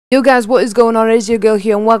Yo guys, what is going on? It is your girl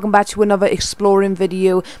here and welcome back to another exploring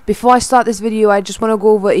video. Before I start this video, I just want to go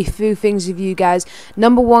over a few things with you guys.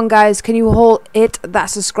 Number one, guys, can you hit that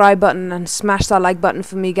subscribe button and smash that like button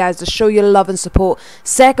for me, guys, to show your love and support.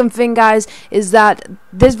 Second thing, guys, is that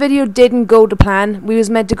this video didn't go to plan. We was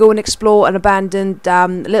meant to go and explore an abandoned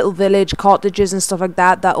little village, cottages and stuff like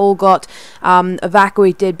that all got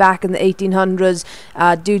evacuated back in the 1800s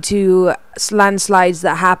due to landslides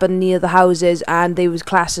that happened near the houses, and they was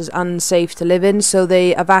classed as unsafe to live in, so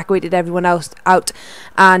they evacuated everyone else out,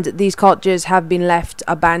 and these cottages have been left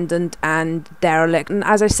abandoned and derelict. And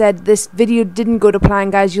as I said, this video didn't go to plan,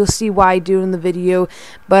 guys. You'll see why during the video,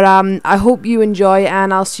 but I hope you enjoy,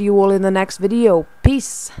 and I'll see you all in the next video.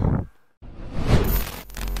 Peace.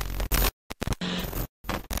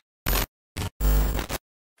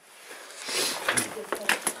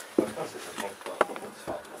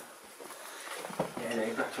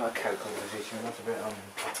 Back to our cow conversation, that's a bit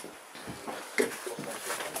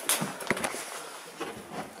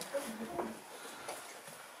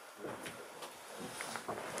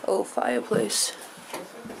Oh, fireplace.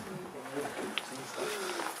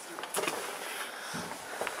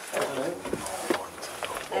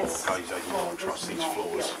 Guys, I do not trust these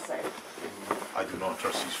floors. I do not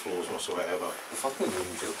trust these floors whatsoever. the fucking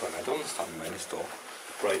room's open, I don't understand when it's door.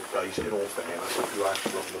 Right, guys, in all fairness, if you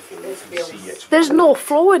actually look at the floor, you can see it's There's no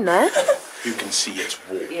floor in there. You can see it's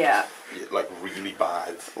warped. Yeah. Like really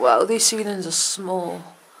bad. Well, these ceilings are small.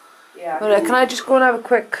 Yeah. But can I just go and have a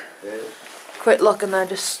quick look and then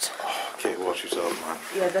just... Okay, watch yourself, man.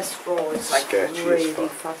 Yeah, this floor is like Sketchy as really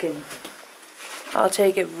fuck. fucking. I'll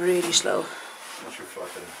take it really slow. What's your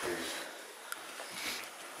fucking please?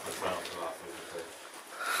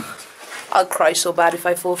 I'll cry so bad if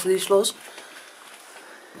I fall for these floors.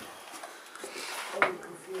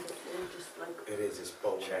 It is, it's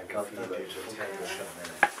bold. Check out the tension.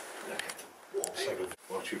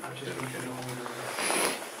 Watch you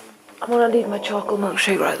I'm gonna leave my chocolate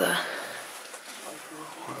milkshake right there.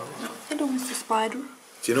 Hello, Mr. Spider.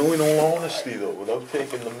 Do you know, in all honesty though, without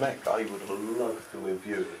taking the mech, I would love to live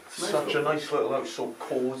here. It's such a nice little house, so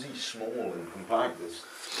cosy, small and compact. It's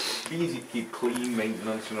easy to keep clean,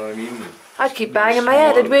 maintenance, you know what I mean? I'd keep banging my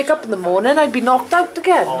head. I'd wake up in the morning, I'd be knocked out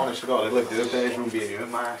again. Honest to God, I'd live there, bedroom being here,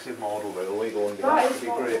 massive model, by the way, going to That that is would be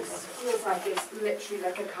what great. it feels like. It's literally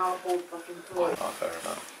like a cardboard fucking floor. Oh, fair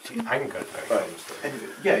enough. See, I'm good. Right. And,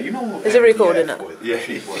 yeah, you know. Is it recording it? Yeah,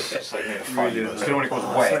 it was. It's like made of fibers. You know when it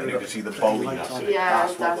goes wet and you can see the bone. Yeah,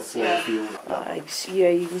 That's what the floor yeah. feels like. Yeah,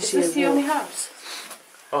 you can Is see this it. the only house?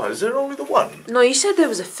 Oh, is there only the one? No, you said there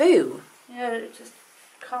was a few. Yeah, it just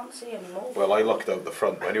can't see anymore. Well, I looked out the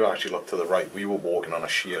front. When you actually look to the right, we were walking on a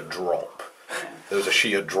sheer drop. There was a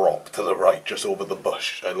sheer drop to the right, just over the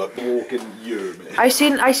bush. I looked walking here, man. I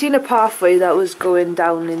seen a pathway that was going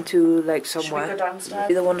down into like Should we go somewhere. downstairs?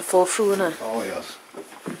 Be the one to fall through, innit? Oh, yes.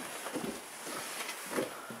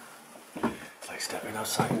 It's like stepping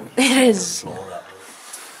outside. It is.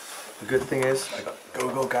 The good thing is, I got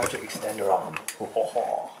go-go gadget extender arm.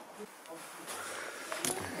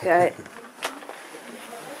 Okay.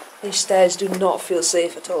 These stairs do not feel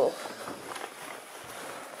safe at all.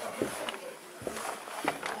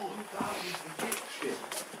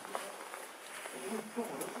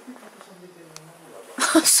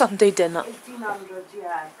 Sunday dinner. 1800's,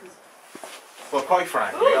 yeah. Well, quite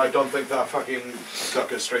frankly, I don't think that fucking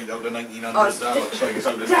sucker's straight out of 1900s. That looks like it's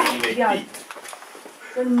out of 1980. Yeah.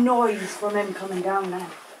 The noise from him coming down there.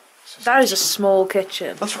 That is a small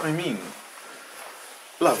kitchen. That's what I mean.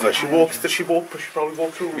 Love her. She probably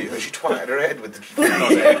walked through here. She twatted her head with the train.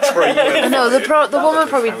 I know, the woman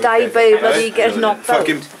probably died by bloody getting knocked out.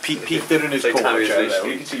 Fucking peeked her in his coat.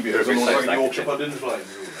 You can see me. There's a lot of Yorkshire puddings flying.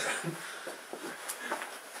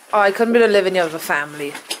 Oh, I couldn't be living here with a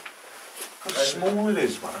family. How small it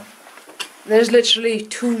is, man. There's literally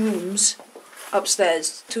 2 rooms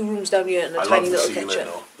upstairs, 2 rooms down here, and a tiny little kitchen.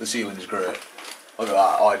 Though. The ceiling's great. Look at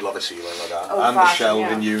that. Oh, I'd love a ceiling like that. Oh, and the fashion,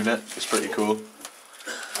 shelving yeah. unit. It's pretty cool.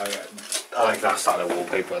 I like that style of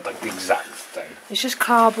wallpaper, like the exact thing. It's just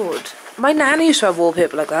cardboard. My nanny used to have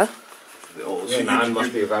wallpaper like that. Your nan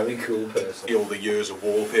must be a very cool person. All the years of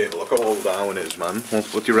wallpaper. Look how old that one is, man.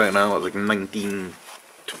 What do you reckon now? It's like 19...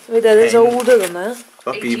 Wait, that is older than that.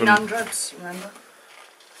 Look, even... 1800's, remember?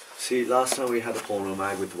 See, last time we had a porno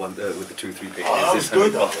mag with the 2-3 pictures. Oh, that was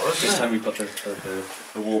good, that was, This yeah. time we put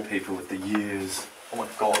the wallpaper with the years. Oh my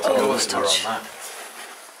god, Oh, I let's touch. on that.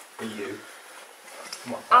 For you.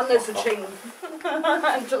 And there's a chain.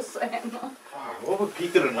 I'm just saying. What would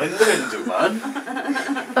Peter and Linda into, man?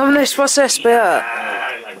 What's this bit?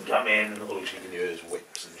 And come in, all she can hear is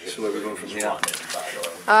whips and shit. So where are we going from here?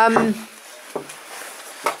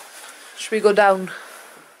 Should we go down?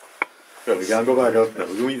 Well, we can't go back up now,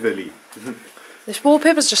 do we, Billy? This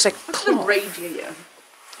wallpaper's just like What's the radiator?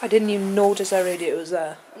 I didn't even notice that radio was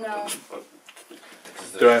there. No.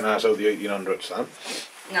 Do you reckon that's how the 1800's, Sam?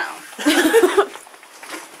 No.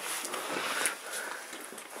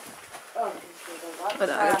 But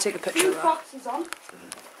I'll take a picture of that. Boxes on.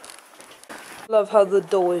 Love how the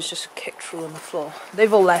door is just kicked through on the floor.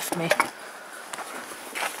 They've all left me.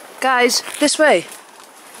 Guys, this way.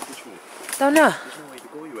 Which way? Down there. There's no way to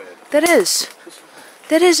go, you Ed. There is.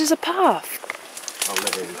 There is. There's a path. I'll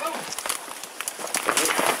let in.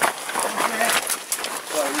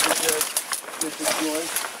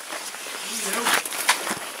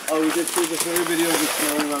 Oh, we did see the furry video this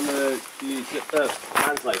morning on the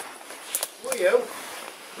landslide. Who are you?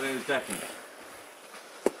 My name's Declan.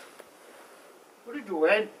 What are you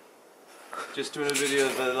doing? Just doing a video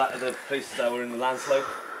of the places that were in the landslide.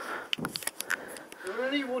 You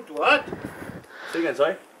really would what? Say again,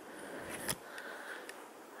 sorry?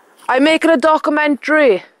 I'm making a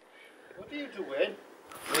documentary. What are you doing?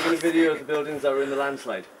 Making a video of the buildings that were in the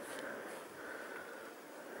landslide.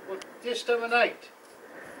 What, this time of night?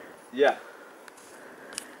 Yeah.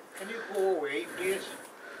 Can you go away, please?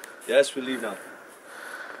 Yes, we'll leave now.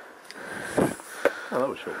 Oh, that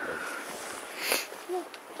was short, though.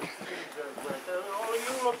 All of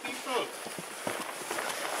you lot people.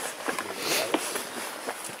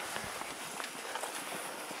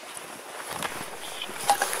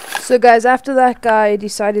 So guys, after that guy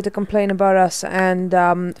decided to complain about us and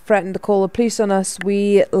threatened to call the police on us,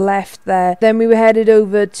 we left there. Then we were headed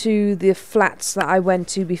over to the flats that I went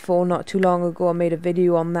to before not too long ago. I made a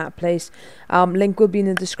video on that place. Link will be in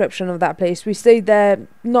the description of that place. We stayed there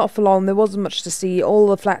not for long. There wasn't much to see. All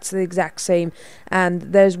the flats are the exact same, and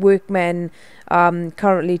there's workmen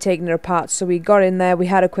currently taking it apart. So we got in there, we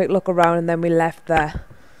had a quick look around, and then we left there.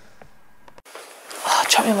 Oh,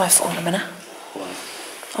 drop me my phone a minute.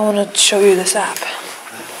 I want to show you this app.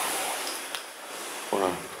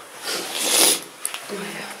 Wow.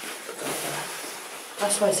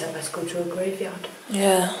 That's why I said let's go to a graveyard.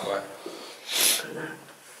 Yeah. What?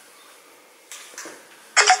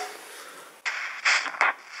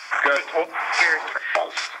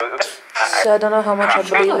 So I don't know how much I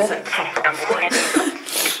believe it.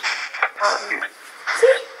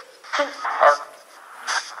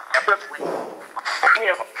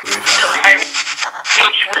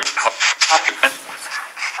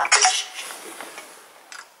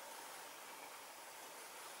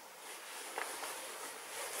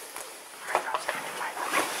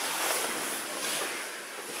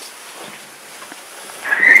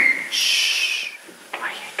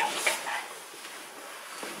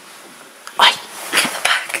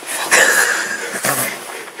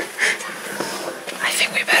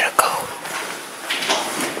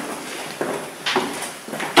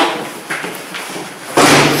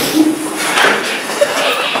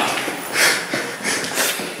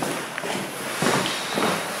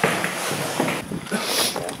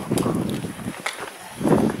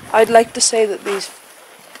 I'd like to say that these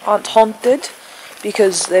aren't haunted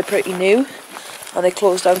because they're pretty new and they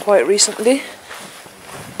closed down quite recently.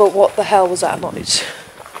 But what the hell was that noise?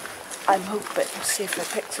 I'm hoping to see if it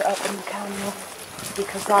picks it up on the camera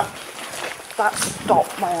because that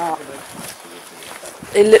stopped my heart.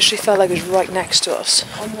 It literally felt like it was right next to us.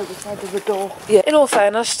 On the other side of the door. Yeah. In all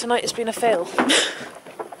fairness, tonight has been a fail.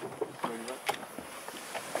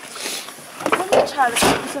 It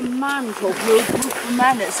was a man talking, a group of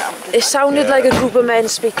men it sounded. It sounded like a group of men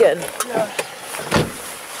speaking. Yeah.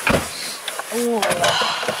 Oh.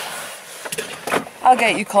 I'll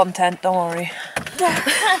get you content, don't worry.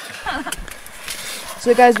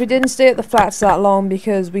 So guys, we didn't stay at the flats that long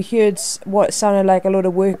because we heard what sounded like a lot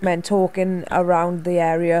of workmen talking around the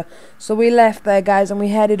area. So we left there, guys, and we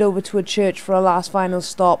headed over to a church for a last final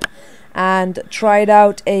stop and tried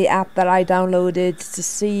out a app that I downloaded to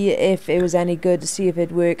see if it was any good, to see if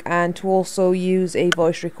it worked, and to also use a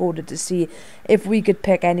voice recorder to see if we could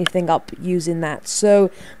pick anything up using that.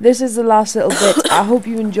 So this is the last little bit. I hope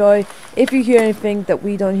you enjoy. If you hear anything that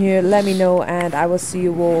we don't hear, let me know, and I will see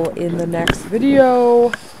you all in the next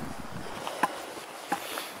video.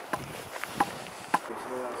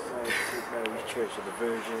 Church of the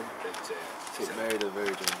Virgin. St. Mary the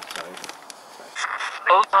Virgin. Sorry.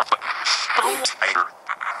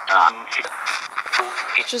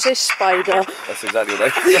 Just a spider. That's exactly what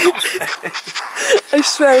I I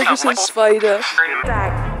swear it just says spider.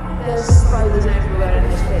 Dad, there's spiders everywhere in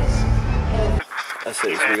this place. That's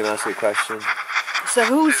it, so we're going to ask you a question. So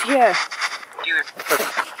who's here?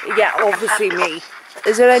 Yeah, obviously me.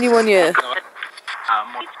 Is there anyone here?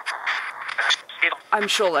 I'm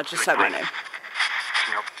sure that just said my name.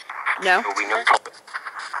 No?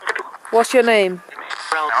 What's your name?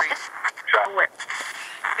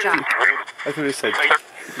 Jack. I thought it said.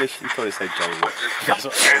 You thought it said John Wick. That's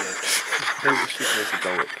what I heard. No, she thought it said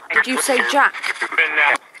John Wick. Did you say Jack?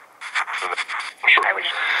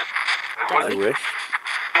 I wish.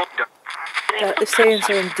 It's saying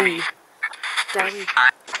something D. Daddy.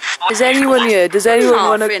 Is anyone here? Does anyone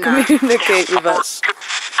want to Laughing at. communicate with us?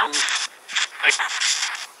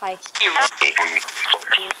 Hi.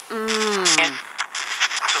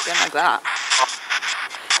 Something like that.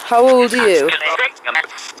 How old are you?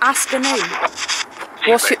 Ask a name.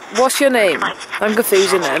 What's your name? I'm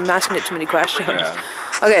confusing it. I'm asking it too many questions. Yeah.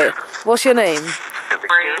 Okay, what's your name?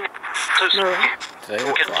 No. Today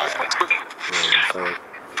was Friday. Yeah, so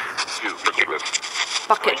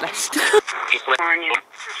Bucket list.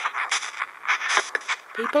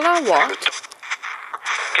 People are what?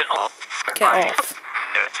 Get off.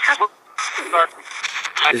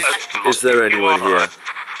 is there anyone here?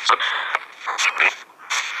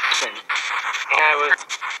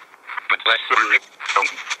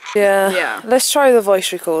 Yeah. Yeah. Let's try the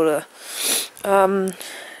voice recorder.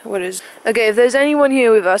 What is? Okay, if there's anyone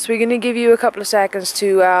here with us, we're gonna give you a couple of seconds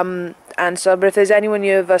to answer. But if there's anyone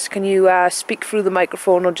here with us, can you speak through the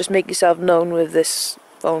microphone or just make yourself known with this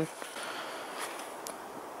phone?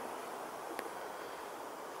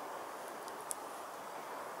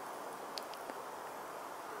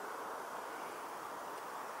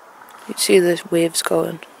 You see the waves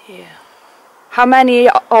going. Yeah. How many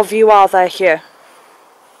of you are there here?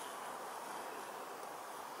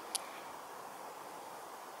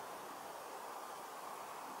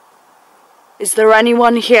 Is there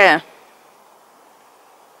anyone here?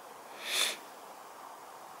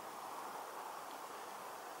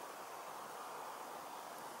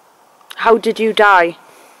 How did you die?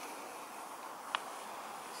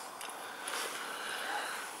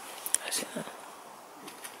 I see that.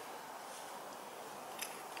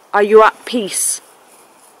 Are you at peace?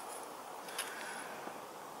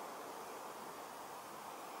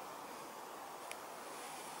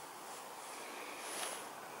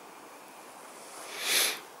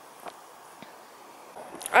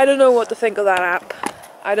 I don't know what to think of that app.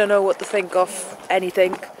 I don't know what to think of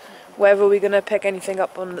anything. Whether we're going to pick anything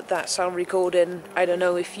up on that sound recording, I don't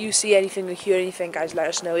know. If you see anything or hear anything, guys, let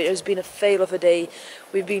us know. It has been a fail of a day.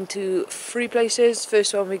 We've been to 3 places.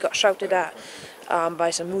 First one we got shouted at by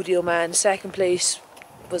some moody old man. Second place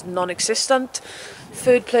was non-existent.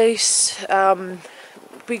 Third place,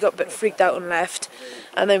 we got a bit freaked out and left.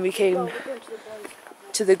 And then we came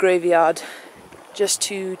to the graveyard just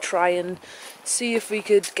to try and see if we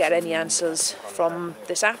could get any answers from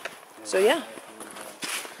this app. So yeah.